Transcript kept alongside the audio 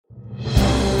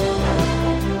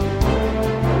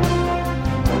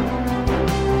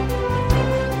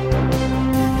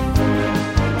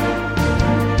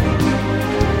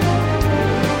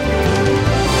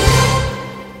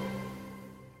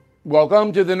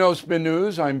Welcome to the No Spin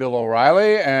News. I'm Bill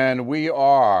O'Reilly, and we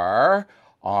are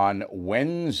on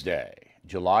Wednesday,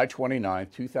 July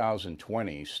 29th,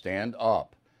 2020. Stand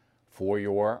up for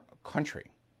your country.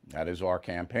 That is our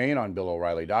campaign on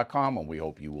BillO'Reilly.com, and we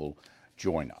hope you will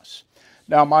join us.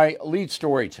 Now, my lead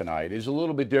story tonight is a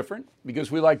little bit different because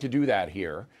we like to do that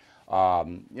here.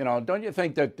 Don't you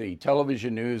think that the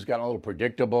television news got a little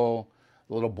predictable,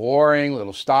 a little boring, a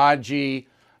little stodgy?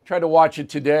 Tried to watch it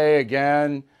today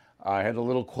again. I had a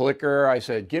little clicker. I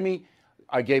said,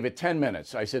 I gave it 10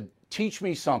 minutes. I said, teach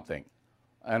me something.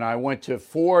 And I went to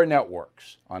 4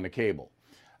 networks on the cable.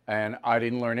 And I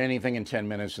didn't learn anything in 10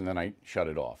 minutes, and then I shut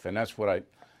it off. And that's why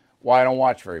I don't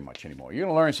watch very much anymore. You're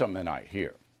going to learn something tonight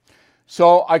here.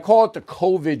 So I call it the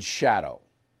COVID shadow.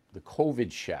 The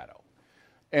COVID shadow.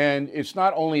 And it's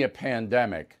not only a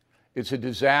pandemic, it's a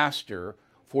disaster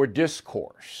for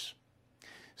discourse.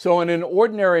 So in an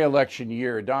ordinary election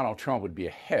year, Donald Trump would be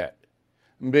ahead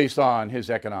based on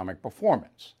his economic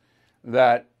performance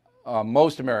that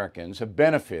most Americans have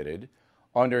benefited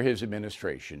under his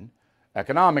administration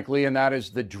economically, and that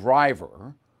is the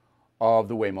driver of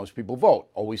the way most people vote,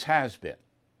 always has been.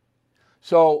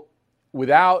 So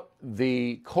without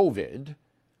the COVID,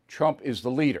 Trump is the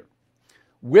leader.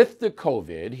 With the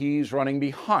COVID, he's running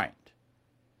behind.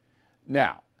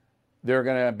 Now, there are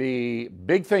going to be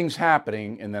big things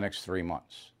happening in the next 3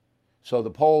 months. So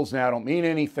the polls now don't mean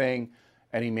anything,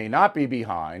 and he may not be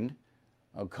behind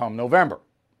come November.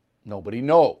 Nobody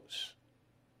knows.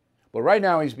 But right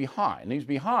now he's behind. He's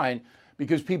behind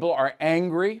because people are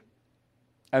angry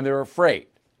and they're afraid.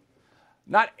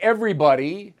 Not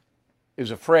everybody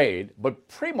is afraid, but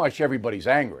pretty much everybody's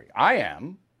angry. I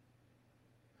am.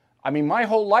 I mean, my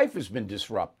whole life has been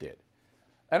disrupted.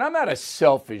 And I'm not a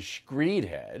selfish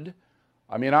greedhead.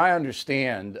 I mean, I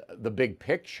understand the big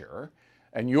picture,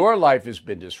 and your life has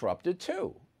been disrupted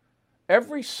too.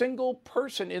 Every single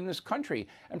person in this country,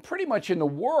 and pretty much in the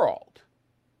world,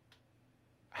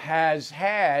 has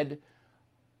had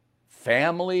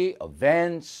family,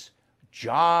 events,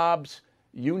 jobs,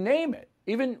 you name it,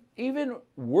 even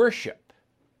worship.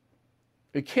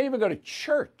 You can't even go to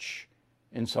church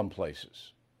in some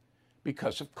places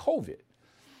because of COVID.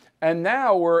 And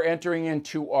now we're entering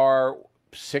into our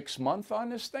 6th month on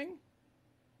this thing.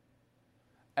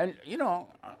 And,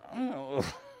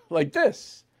 like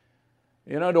this.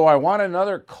 Do I want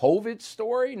another COVID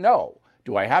story? No.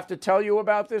 Do I have to tell you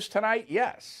about this tonight?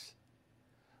 Yes.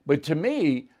 But to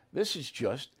me, this is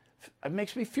it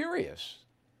makes me furious.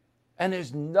 And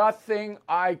there's nothing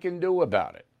I can do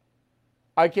about it.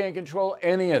 I can't control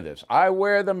any of this. I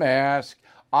wear the mask.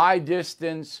 I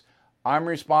distance. I'm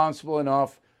responsible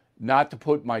enough not to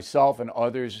put myself and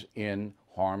others in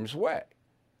harm's way.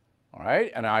 All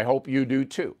right? And I hope you do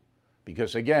too.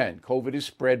 Because again, COVID is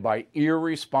spread by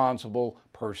irresponsible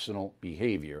personal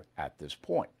behavior at this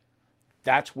point.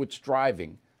 That's what's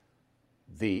driving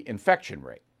the infection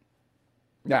rate.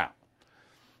 Now,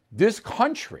 this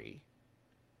country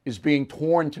is being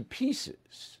torn to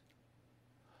pieces.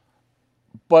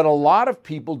 But a lot of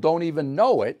people don't even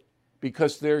know it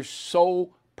because they're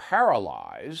so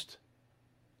paralyzed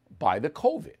by the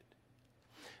COVID.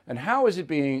 And how is it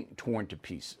being torn to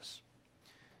pieces?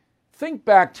 Think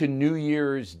back to New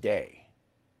Year's Day.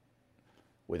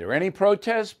 Were there any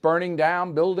protests burning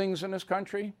down buildings in this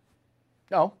country?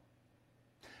 No.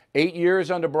 8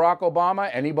 years under Barack Obama,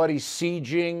 anybody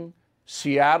sieging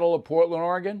Seattle or Portland,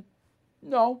 Oregon?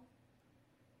 No.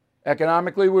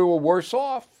 Economically, we were worse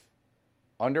off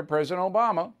under President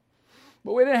Obama.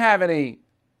 But we didn't have any,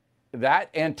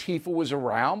 that Antifa was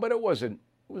around, but it was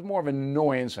more of an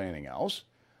annoyance than anything else.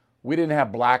 We didn't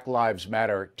have Black Lives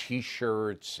Matter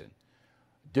t-shirts and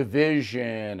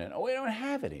division, and we don't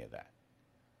have any of that.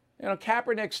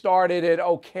 Kaepernick started it,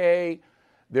 okay.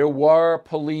 There were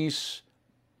police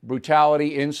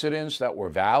brutality incidents that were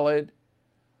valid,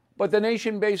 but the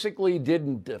nation basically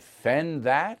didn't defend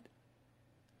that.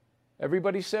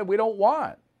 Everybody said we don't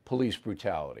want police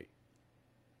brutality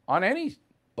on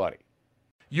anybody.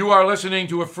 You are listening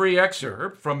to a free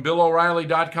excerpt from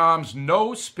BillO'Reilly.com's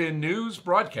No Spin News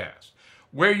broadcast,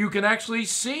 where you can actually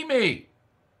see me.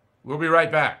 We'll be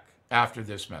right back after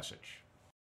this message.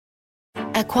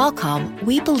 At Qualcomm,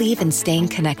 we believe in staying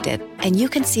connected, and you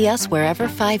can see us wherever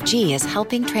 5G is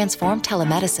helping transform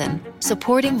telemedicine,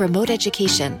 supporting remote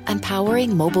education, and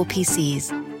powering mobile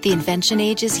PCs. The invention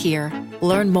age is here.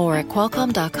 Learn more at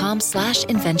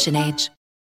qualcomm.com/inventionage.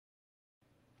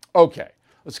 Okay,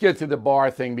 let's get to the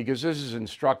Barr thing because this is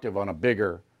instructive on a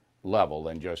bigger level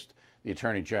than just the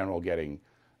Attorney General getting,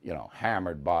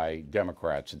 hammered by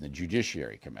Democrats in the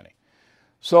Judiciary Committee.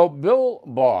 So Bill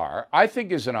Barr, I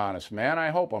think, is an honest man. I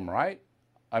hope I'm right.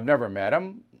 I've never met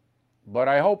him, but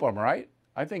I hope I'm right.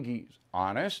 I think he's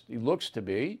honest. He looks to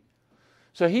be.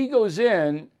 So he goes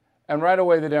in, and right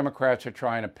away the Democrats are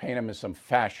trying to paint him as some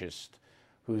fascist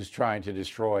who's trying to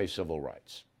destroy civil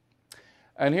rights.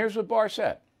 And here's what Barr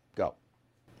said. Go.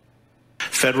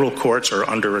 Federal courts are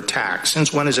under attack.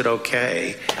 Since when is it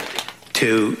okay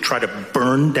to try to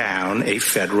burn down a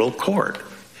federal court?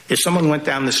 If someone went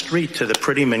down the street to the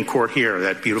Prettyman Court here,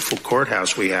 that beautiful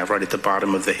courthouse we have right at the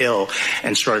bottom of the hill,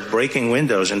 and started breaking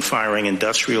windows and firing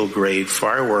industrial-grade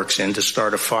fireworks in to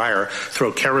start a fire, throw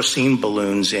kerosene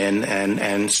balloons in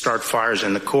and start fires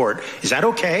in the court, is that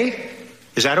okay?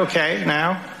 Is that okay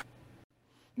now?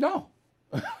 No,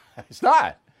 it's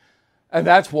not. And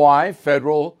that's why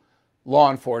federal law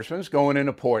enforcement is going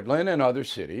into Portland and other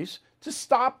cities to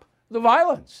stop the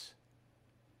violence.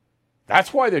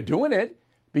 That's why they're doing it.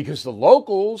 Because the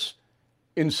locals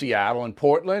in Seattle and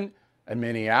Portland and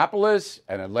Minneapolis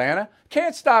and Atlanta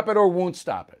can't stop it or won't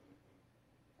stop it.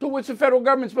 So what's the federal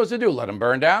government supposed to do? Let them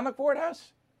burn down the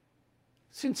courthouse?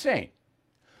 It's insane.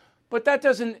 But that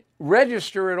doesn't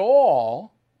register at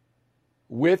all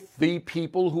with the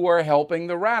people who are helping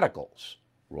the radicals.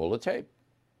 Roll the tape.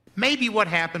 Maybe what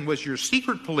happened was your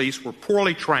secret police were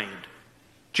poorly trained,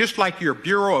 just like your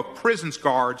Bureau of Prisons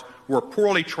guards were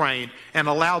poorly trained and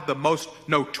allowed the most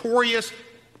notorious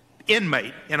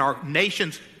inmate in our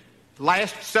nation's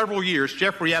last several years,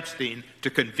 Jeffrey Epstein, to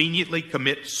conveniently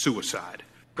commit suicide.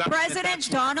 President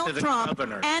Donald Trump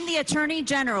and the Attorney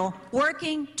General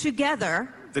working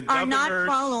together are not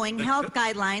following health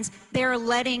guidelines. They're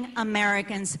letting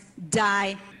Americans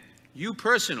die. You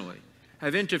personally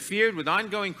have interfered with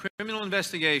ongoing criminal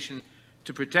investigation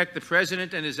to protect the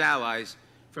president and his allies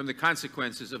from the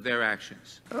consequences of their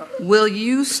actions. Will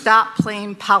you stop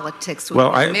playing politics with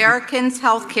Americans'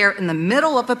 health care in the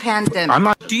middle of a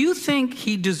pandemic? Do you think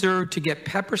he deserved to get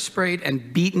pepper sprayed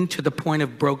and beaten to the point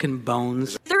of broken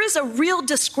bones? There is a real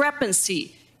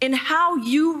discrepancy in how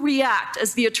you react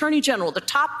as the Attorney General, the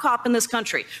top cop in this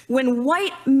country, when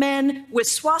white men with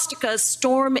swastikas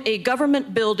storm a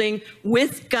government building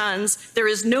with guns. There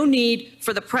is no need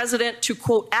for the president to,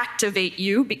 quote, activate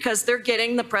you because they're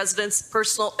getting the president's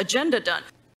personal agenda done.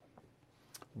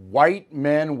 White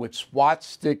men with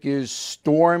swastikas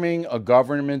storming a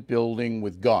government building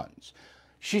with guns.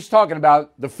 She's talking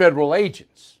about the federal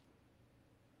agents.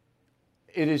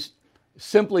 It is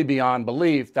simply beyond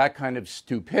belief that kind of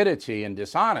stupidity and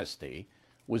dishonesty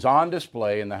was on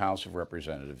display in the House of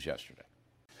Representatives yesterday.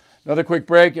 Another quick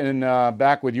break and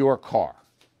back with your car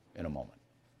in a moment.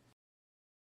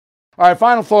 All right,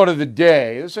 final thought of the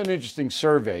day. This is an interesting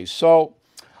survey. So,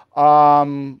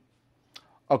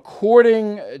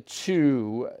 according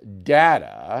to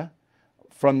data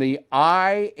from the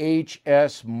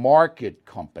IHS Market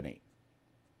Company,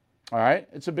 all right,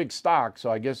 it's a big stock, so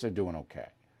I guess they're doing okay.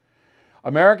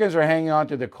 Americans are hanging on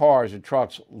to their cars and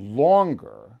trucks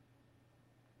longer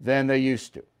than they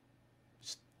used to.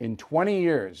 In 20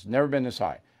 years, never been this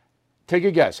high. Take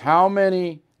a guess.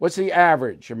 What's the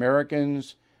average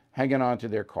Americans hanging on to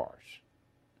their cars?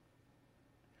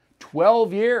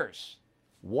 12 years.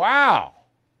 Wow.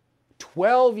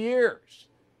 12 years.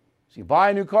 So you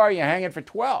buy a new car, you hang it for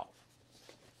 12.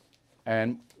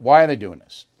 And why are they doing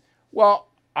this? Well,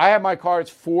 I have my car,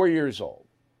 it's 4 years old.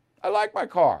 I like my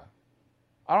car.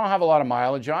 I don't have a lot of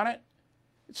mileage on it.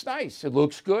 It's nice. It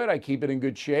looks good. I keep it in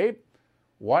good shape.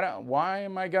 Why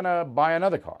am I going to buy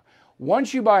another car?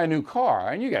 Once you buy a new car,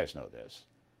 and you guys know this,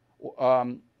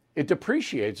 it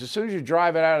depreciates. As soon as you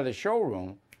drive it out of the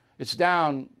showroom, it's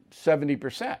down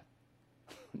 70%.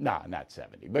 No, not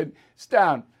 70, but it's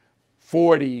down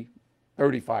 40,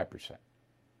 35%.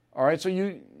 All right, so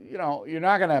you're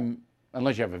not going to,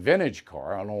 unless you have a vintage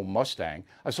car, an old Mustang.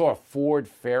 I saw a Ford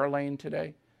Fairlane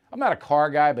today. I'm not a car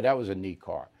guy, but that was a neat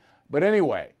car. But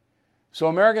anyway, so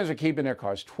Americans are keeping their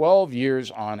cars 12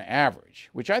 years on average,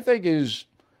 which I think is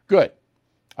good.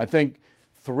 I think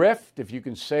thrift, if you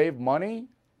can save money,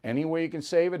 any way you can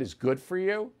save it is good for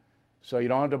you. So you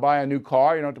don't have to buy a new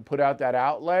car. You don't have to put out that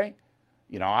outlay.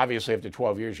 Obviously after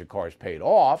 12 years, your car is paid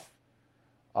off.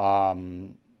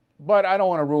 But I don't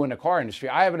want to ruin the car industry.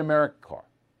 I have an American car.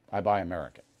 I buy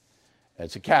American.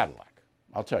 It's a Cadillac.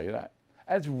 I'll tell you that.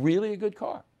 It's really a good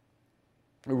car.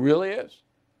 It really is.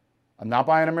 I'm not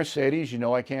buying a Mercedes.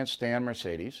 I can't stand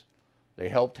Mercedes. They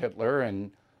helped Hitler,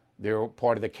 and they're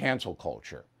part of the cancel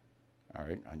culture. All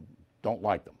right? I don't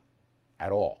like them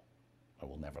at all. I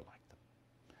will never like them.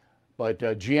 But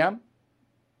GM,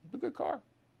 a good car.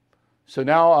 So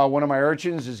now one of my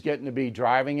urchins is getting to be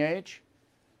driving age,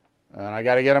 and I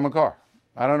got to get him a car.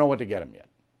 I don't know what to get him yet.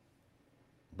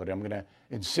 But I'm going to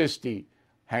insist he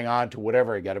hang on to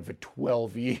whatever I got it for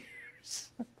 12 years.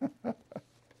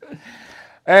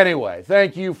 Anyway,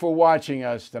 thank you for watching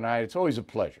us tonight. It's always a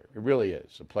pleasure. It really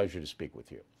is a pleasure to speak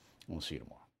with you. We'll see you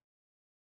tomorrow.